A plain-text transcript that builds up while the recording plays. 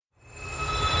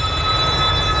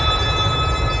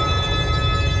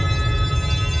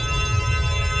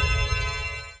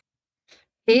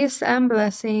Peace and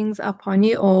blessings upon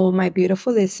you all, my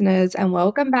beautiful listeners, and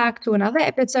welcome back to another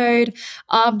episode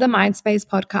of the Mindspace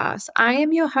podcast. I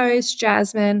am your host,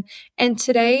 Jasmine, and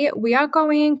today we are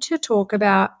going to talk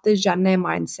about the Jannah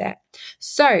Mindset.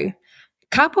 So,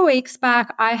 couple weeks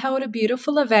back, I held a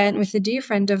beautiful event with a dear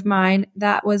friend of mine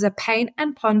that was a paint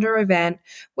and ponder event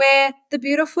where the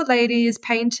beautiful ladies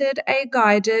painted a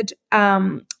guided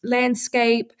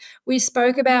landscape. We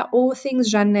spoke about all things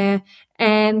Jannah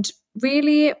and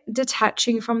really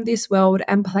detaching from this world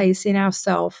and placing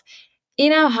ourselves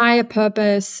in our higher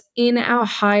purpose, in our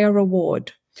higher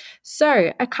reward.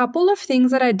 So, a couple of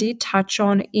things that I did touch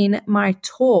on in my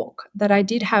talk that I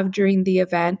did have during the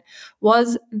event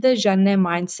was the Jannah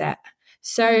mindset.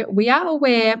 So, we are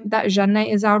aware that Jannah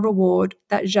is our reward,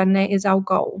 that Jannah is our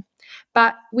goal,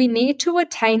 but we need to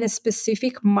attain a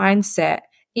specific mindset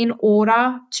in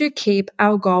order to keep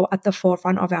our goal at the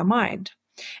forefront of our mind.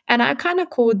 And I kind of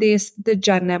call this the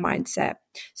Jannah mindset.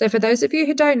 So, for those of you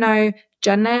who don't know,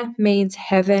 Jannah means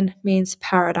heaven, means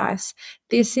paradise.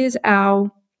 This is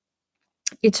our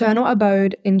eternal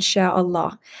abode,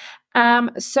 inshallah.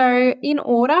 So, in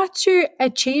order to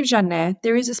achieve Jannah,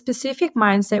 there is a specific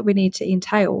mindset we need to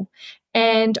entail.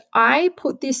 And I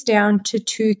put this down to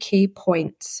two key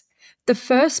points. The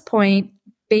first point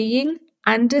being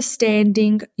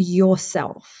understanding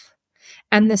yourself.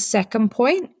 And the second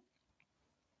point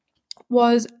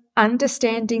was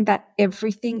understanding that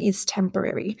everything is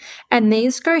temporary, and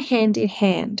these go hand in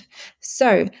hand.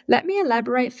 So let me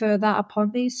elaborate further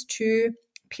upon these two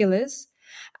pillars.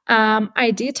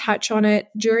 I did touch on it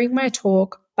during my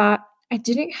talk, but I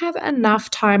didn't have enough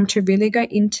time to really go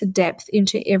into depth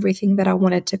into everything that I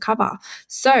wanted to cover.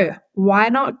 So why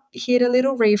not hit a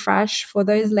little refresh for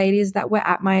those ladies that were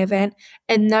at my event,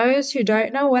 and those who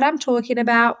don't know what I'm talking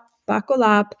about, buckle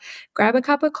up, grab a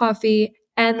cup of coffee,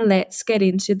 and let's get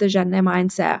into the Jannah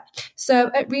mindset. So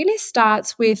it really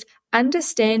starts with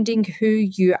understanding who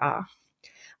you are.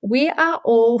 We are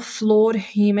all flawed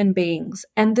human beings,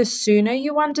 and the sooner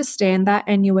you understand that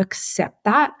and you accept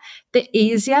that, the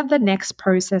easier the next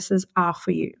processes are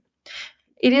for you.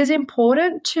 It is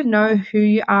important to know who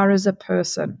you are as a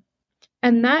person,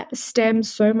 and that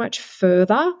stems so much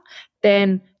further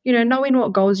than knowing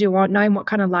what goals you want, knowing what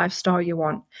kind of lifestyle you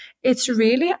want. It's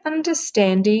really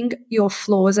understanding your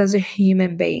flaws as a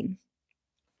human being.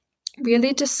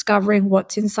 Really discovering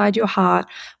what's inside your heart,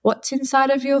 what's inside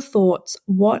of your thoughts,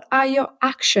 what are your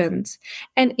actions,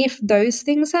 and if those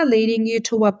things are leading you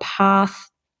to a path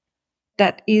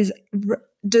that is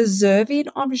deserving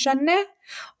of Jannah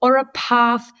or a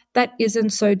path that isn't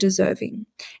so deserving.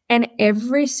 And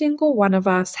every single one of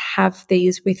us have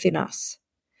these within us.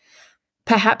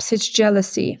 Perhaps it's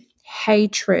jealousy,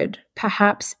 hatred,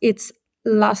 perhaps it's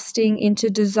lusting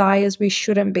into desires we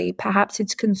shouldn't be. Perhaps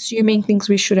it's consuming things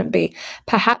we shouldn't be.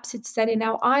 Perhaps it's setting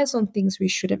our eyes on things we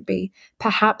shouldn't be.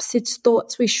 Perhaps it's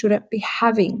thoughts we shouldn't be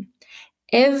having.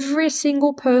 Every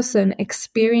single person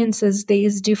experiences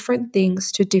these different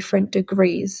things to different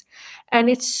degrees.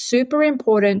 And it's super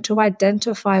important to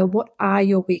identify what are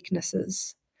your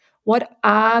weaknesses. What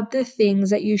are the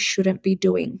things that you shouldn't be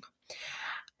doing?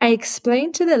 I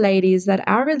explained to the ladies that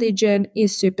our religion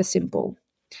is super simple.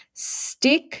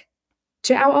 Stick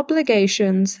to our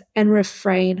obligations and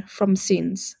refrain from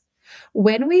sins.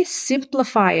 When we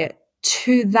simplify it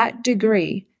to that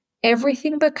degree,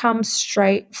 everything becomes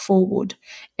straightforward.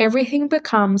 Everything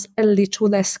becomes a little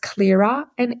less clearer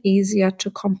and easier to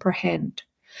comprehend.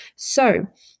 So,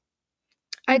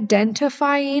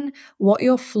 identifying what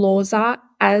your flaws are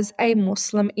as a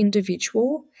Muslim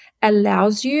individual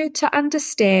allows you to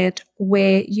understand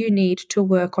where you need to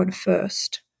work on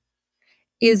first.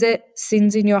 Is it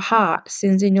sins in your heart,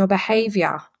 sins in your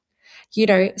behavior,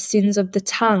 sins of the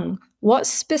tongue? What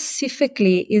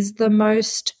specifically is the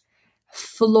most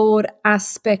flawed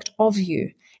aspect of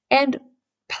you? And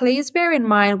please bear in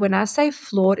mind, when I say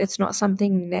flawed, it's not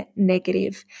something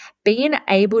negative. Being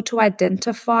able to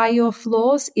identify your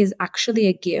flaws is actually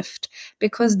a gift,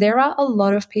 because there are a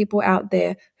lot of people out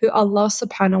there who Allah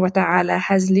subhanahu wa ta'ala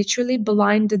has literally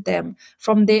blinded them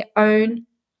from their own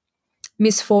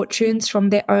misfortunes, from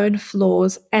their own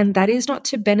flaws, and that is not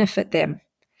to benefit them.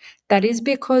 That is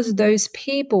because those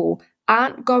people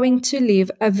aren't going to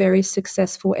live a very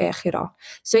successful akhirah.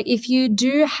 So if you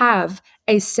do have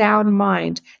a sound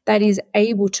mind that is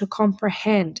able to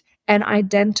comprehend and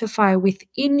identify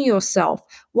within yourself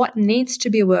what needs to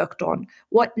be worked on,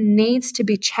 what needs to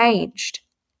be changed,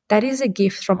 that is a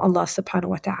gift from Allah subhanahu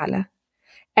wa ta'ala.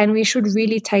 And we should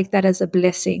really take that as a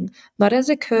blessing, not as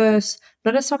a curse,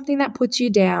 not as something that puts you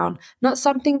down, not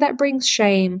something that brings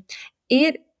shame.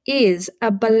 It is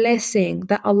a blessing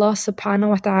that Allah subhanahu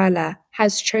wa ta'ala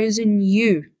has chosen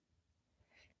you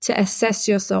to assess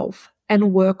yourself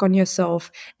and work on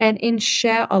yourself and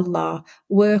inshallah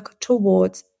work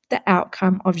towards the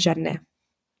outcome of Jannah.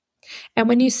 And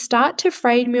when you start to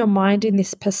frame your mind in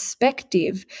this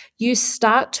perspective, you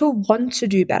start to want to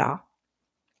do better.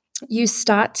 You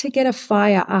start to get a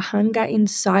fire, a hunger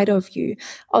inside of you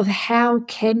of how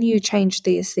can you change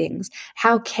these things?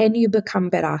 How can you become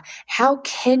better? How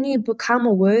can you become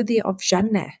worthy of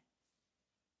Jannah?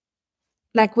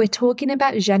 Like we're talking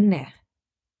about Jannah.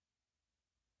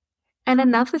 And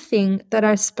another thing that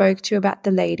I spoke to about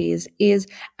the ladies is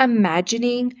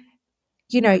imagining,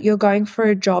 you're going for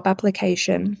a job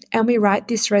application and we write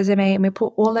this resume and we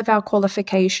put all of our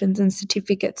qualifications and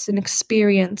certificates and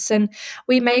experience and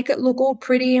we make it look all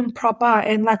pretty and proper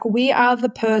and like we are the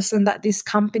person that this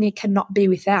company cannot be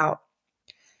without.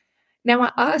 Now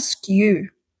I ask you,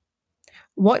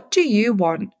 what do you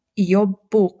want your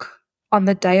book on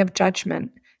the day of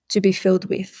judgment to be filled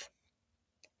with?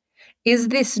 Is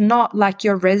this not like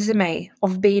your resume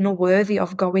of being worthy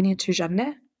of going into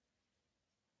Jannah?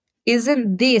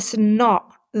 Isn't this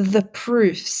not the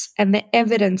proofs and the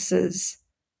evidences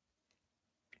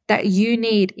that you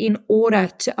need in order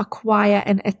to acquire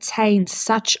and attain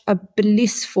such a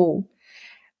blissful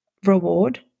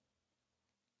reward?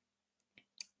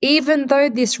 Even though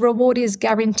this reward is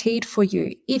guaranteed for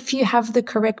you, if you have the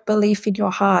correct belief in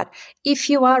your heart, if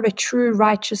you are a true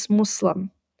righteous Muslim,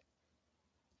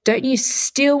 don't you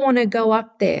still want to go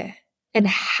up there and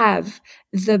have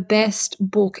the best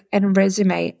book and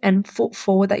resume and foot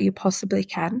forward that you possibly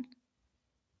can?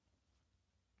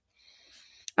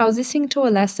 I was listening to a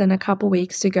lesson a couple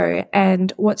weeks ago,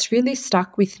 and what's really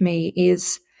stuck with me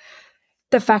is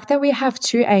the fact that we have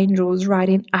two angels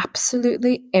writing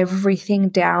absolutely everything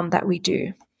down that we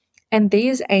do. And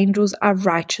these angels are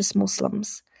righteous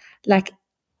Muslims. Like,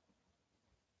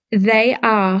 they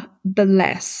are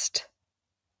blessed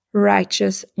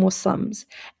righteous Muslims,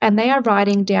 and they are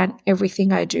writing down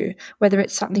everything I do, whether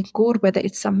it's something good, whether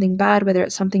it's something bad, whether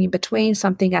it's something in between,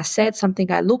 something I said, something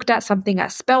I looked at, something I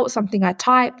spelt, something I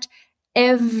typed,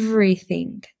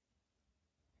 everything.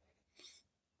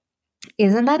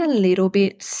 Isn't that a little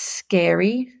bit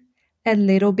scary? A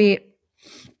little bit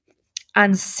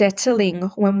unsettling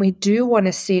when we do want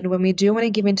to sin, when we do want to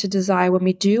give into desire, when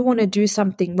we do want to do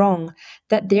something wrong,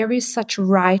 that there is such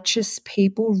righteous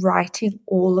people writing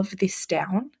all of this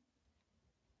down?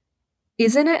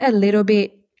 Isn't it a little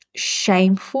bit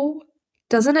shameful?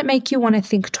 Doesn't it make you want to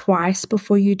think twice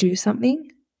before you do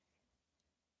something?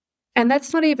 And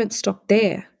let's not even stop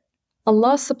there.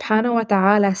 Allah subhanahu wa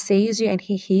ta'ala sees you and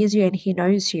He hears you and He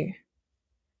knows you.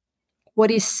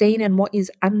 What is seen and what is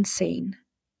unseen.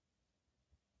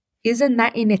 Isn't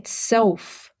that in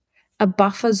itself a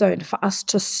buffer zone for us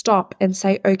to stop and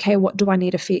say, okay, what do I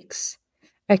need to fix?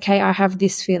 Okay, I have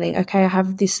this feeling. Okay, I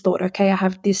have this thought. Okay, I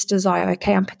have this desire.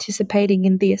 Okay, I'm participating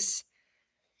in this.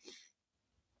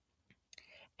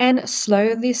 And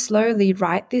slowly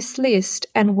write this list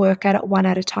and work at it one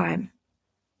at a time.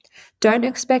 Don't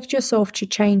expect yourself to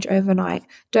change overnight.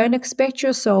 Don't expect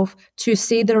yourself to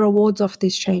see the rewards of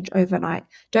this change overnight.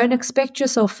 Don't expect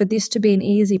yourself for this to be an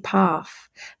easy path.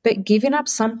 But giving up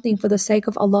something for the sake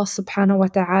of Allah subhanahu wa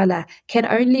ta'ala can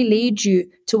only lead you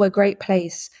to a great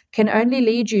place, can only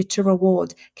lead you to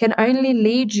reward, can only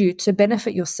lead you to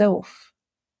benefit yourself.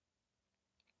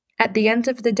 At the end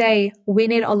of the day, we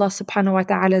need Allah subhanahu wa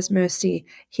ta'ala's mercy,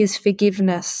 His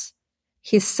forgiveness,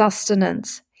 His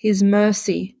sustenance, His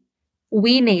mercy.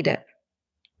 We need it.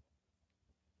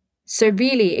 So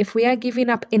really, if we are giving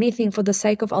up anything for the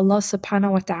sake of Allah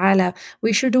subhanahu wa ta'ala,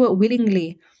 we should do it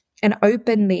willingly and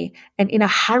openly and in a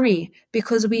hurry,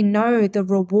 because we know the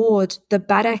reward, the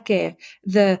barakah,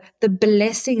 the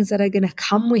blessings that are going to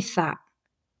come with that.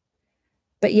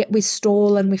 But yet we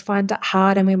stall and we find it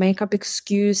hard and we make up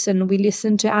excuse and we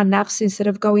listen to our nafs instead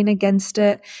of going against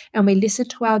it, and we listen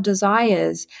to our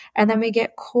desires, and then we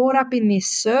get caught up in this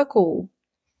circle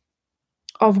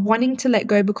of wanting to let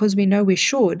go because we know we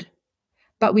should,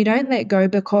 but we don't let go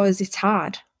because it's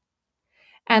hard.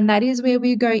 And that is where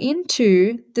we go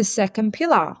into the second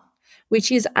pillar,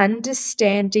 which is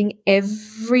understanding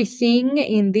everything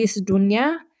in this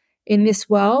dunya, in this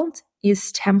world,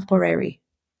 is temporary.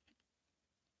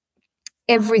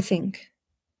 Everything.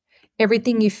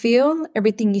 Everything you feel,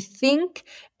 everything you think,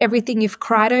 everything you've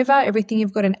cried over, everything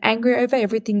you've gotten angry over,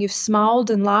 everything you've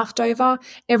smiled and laughed over,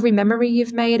 every memory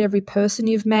you've made, every person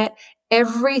you've met,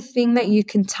 everything that you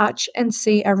can touch and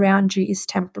see around you is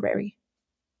temporary.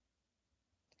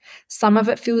 Some of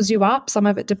it fills you up, some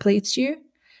of it depletes you,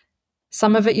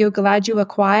 Some of it you're glad you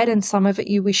acquired, and some of it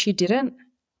you wish you didn't.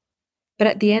 But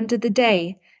at the end of the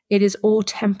day, it is all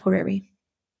temporary.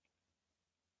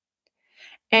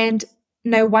 And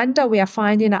no wonder we are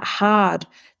finding it hard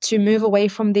to move away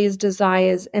from these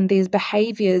desires and these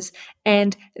behaviors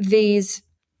and these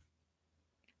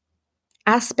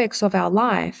aspects of our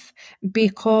life,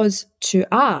 because to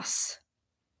us,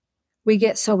 we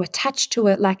get so attached to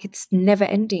it like it's never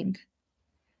ending.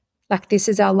 Like this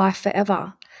is our life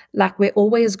forever. Like we're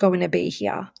always going to be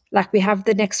here. Like we have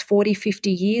the next 40,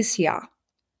 50 years here.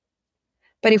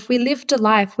 But if we lived a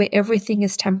life where everything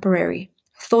is temporary,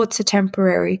 thoughts are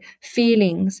temporary,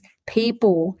 feelings,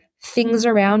 people, things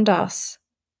around us,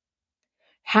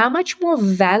 how much more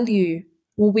value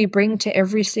will we bring to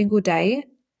every single day?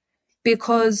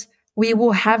 Because we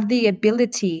will have the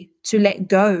ability to let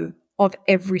go of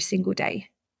every single day.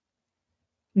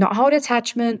 Not hold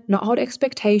attachment, not hold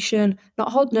expectation,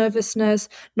 not hold nervousness,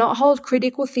 not hold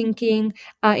critical thinking,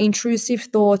 intrusive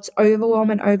thoughts,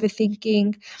 overwhelm and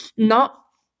overthinking, not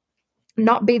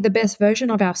be the best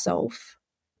version of ourselves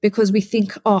because we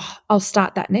think, oh, I'll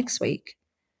start that next week.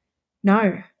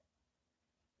 No.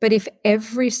 But if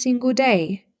every single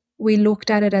day we looked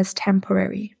at it as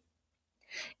temporary,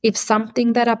 if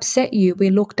something that upset you we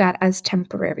looked at as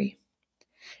temporary,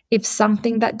 if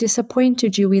something that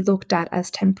disappointed you we looked at as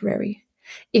temporary,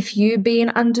 if you being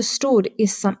understood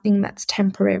is something that's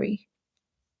temporary,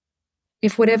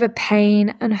 if whatever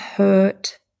pain and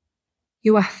hurt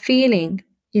you are feeling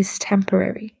is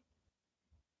temporary.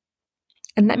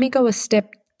 And let me go a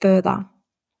step further.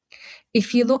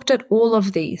 If you looked at all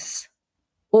of these,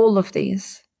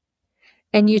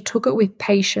 and you took it with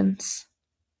patience,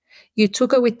 you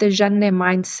took it with the Jannah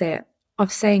mindset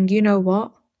of saying, you know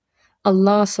what?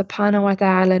 Allah subhanahu wa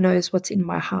ta'ala knows what's in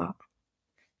my heart,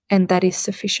 and that is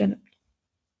sufficient.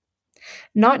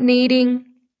 Not needing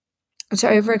to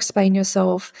over-explain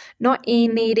yourself, not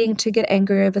needing to get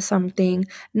angry over something,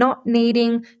 not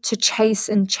needing to chase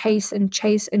and chase and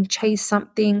chase and chase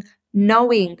something,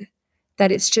 knowing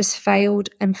that it's just failed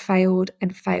and failed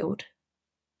and failed.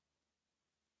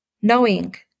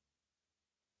 Knowing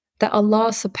that Allah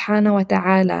subhanahu wa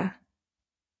ta'ala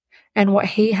and what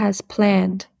He has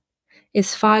planned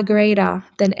is far greater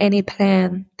than any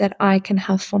plan that I can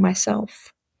have for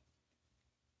myself.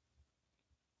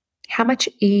 How much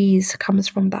ease comes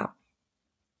from that?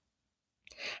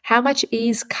 How much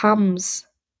ease comes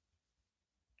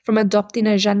from adopting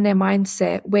a Jannah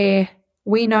mindset where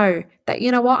we know that,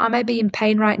 you know what, I may be in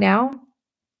pain right now,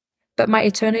 but my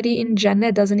eternity in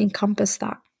Jannah doesn't encompass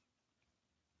that.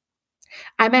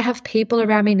 I may have people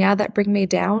around me now that bring me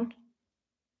down,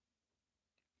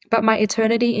 but my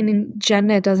eternity in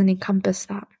Jannah doesn't encompass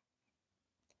that.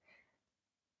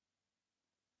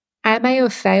 I may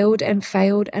have failed and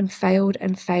failed and failed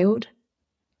and failed,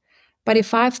 but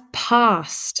if I've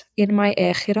passed in my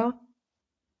akhirah,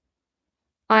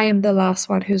 I am the last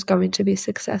one who's going to be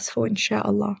successful,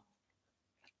 inshallah.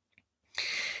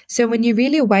 So when you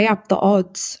really weigh up the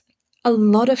odds, a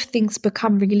lot of things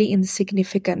become really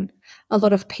insignificant. A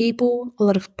lot of people, a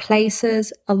lot of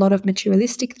places, a lot of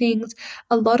materialistic things,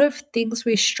 a lot of things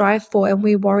we strive for and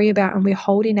we worry about and we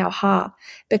hold in our heart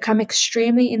become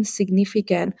extremely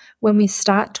insignificant when we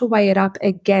start to weigh it up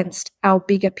against our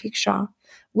bigger picture,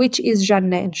 which is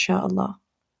Jannah, inshallah.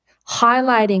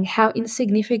 Highlighting how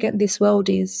insignificant this world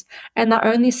is, and the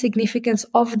only significance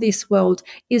of this world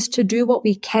is to do what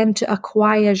we can to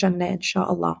acquire Jannah,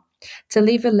 inshallah, to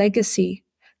leave a legacy,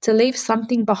 to leave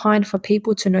something behind for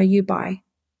people to know you by.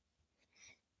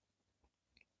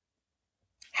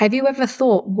 Have you ever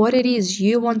thought what it is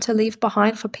you want to leave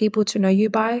behind for people to know you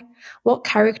by? What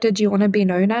character do you want to be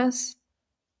known as?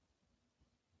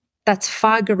 That's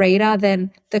far greater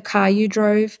than the car you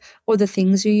drove or the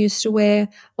things you used to wear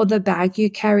or the bag you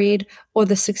carried or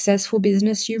the successful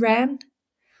business you ran?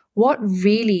 What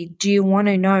really do you want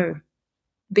to know,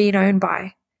 be known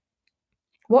by?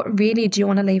 What really do you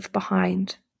want to leave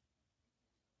behind?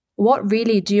 What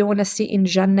really do you want to sit in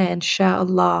Jannah,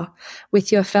 inshallah,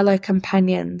 with your fellow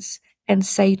companions and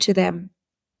say to them,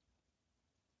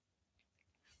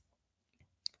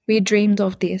 we dreamed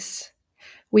of this.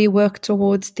 We worked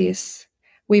towards this.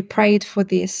 We prayed for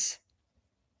this.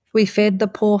 We fed the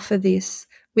poor for this.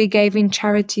 We gave in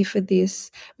charity for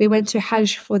this. We went to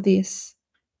Hajj for this.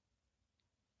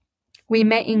 We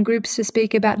met in groups to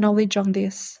speak about knowledge on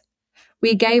this.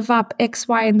 We gave up X,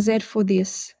 Y, and Z for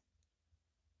this.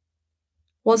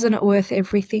 Wasn't it worth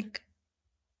everything?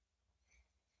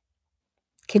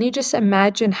 Can you just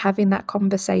imagine having that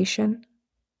conversation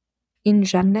in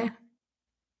Jannah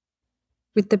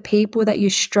with the people that you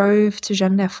strove to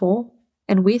Jannah for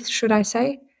and with, should I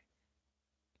say?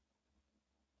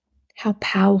 how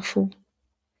powerful,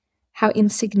 how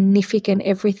insignificant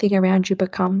everything around you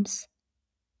becomes.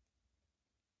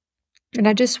 And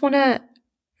I just want to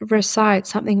recite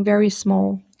something very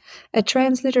small, a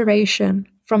transliteration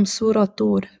from Surah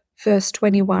Tur, verse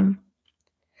 21.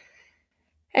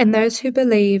 And those who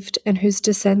believed and whose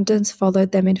descendants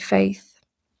followed them in faith,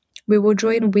 we will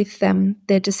join with them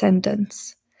their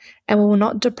descendants, and we will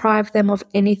not deprive them of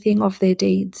anything of their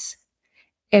deeds.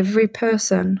 Every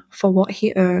person for what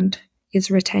he earned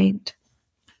is retained.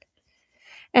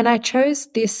 And I chose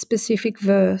this specific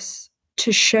verse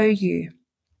to show you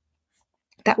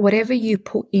that whatever you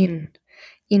put in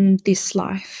this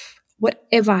life,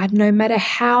 whatever, no matter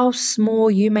how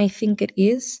small you may think it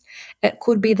is, it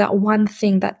could be that one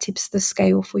thing that tips the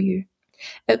scale for you.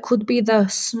 It could be the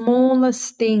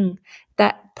smallest thing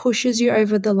that pushes you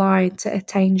over the line to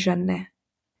attain Jannah.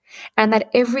 And that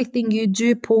everything you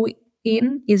do pull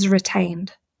in is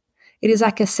retained. It is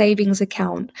like a savings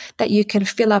account that you can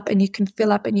fill up and you can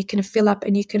fill up and you can fill up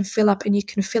and you can fill up and you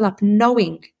can fill up,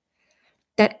 knowing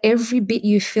that every bit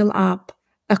you fill up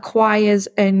acquires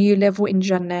a new level in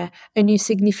Jannah, a new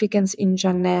significance in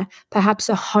Jannah, perhaps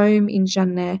a home in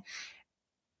Jannah.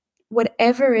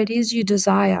 Whatever it is you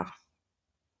desire,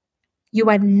 you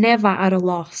are never at a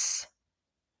loss.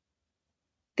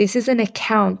 This is an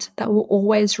account that will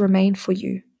always remain for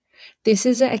you. This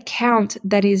is an account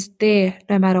that is there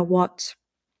no matter what.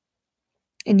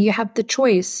 And you have the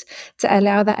choice to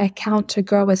allow that account to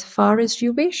grow as far as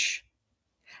you wish,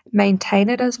 maintain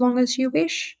it as long as you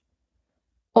wish,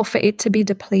 or for it to be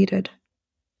depleted.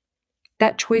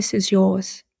 That choice is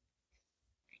yours.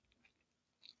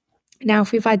 Now,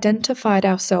 if we've identified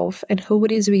ourselves and who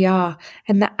it is we are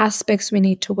and the aspects we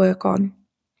need to work on,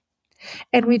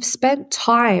 and we've spent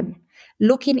time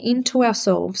looking into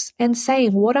ourselves and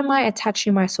saying, what am I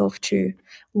attaching myself to?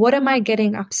 What am I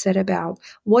getting upset about?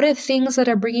 What are things that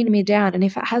are bringing me down? And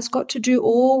if it has got to do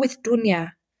all with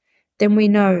dunya, then we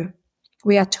know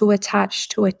we are too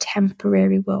attached to a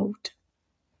temporary world.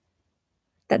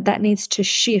 That needs to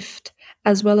shift,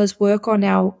 as well as work on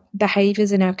our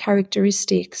behaviors and our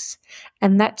characteristics.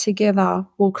 And that together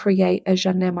will create a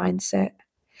Jannah mindset.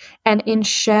 And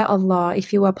inshallah,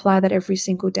 if you apply that every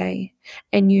single day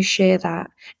and you share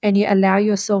that and you allow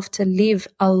yourself to live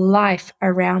a life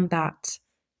around that,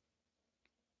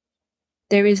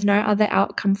 there is no other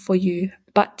outcome for you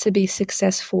but to be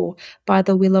successful by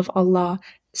the will of Allah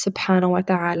subhanahu wa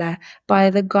ta'ala, by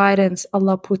the guidance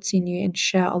Allah puts in you,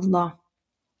 inshallah.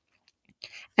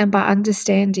 And by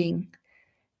understanding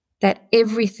that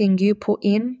everything you put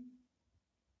in,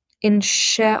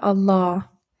 inshallah,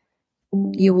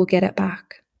 you will get it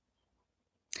back.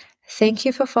 Thank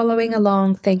you for following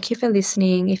along. Thank you for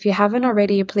listening. If you haven't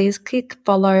already, please click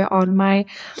follow on my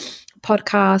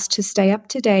podcast to stay up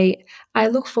to date. I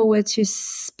look forward to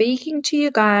speaking to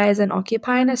you guys and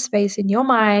occupying a space in your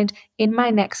mind in my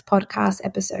next podcast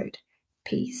episode.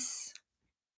 Peace.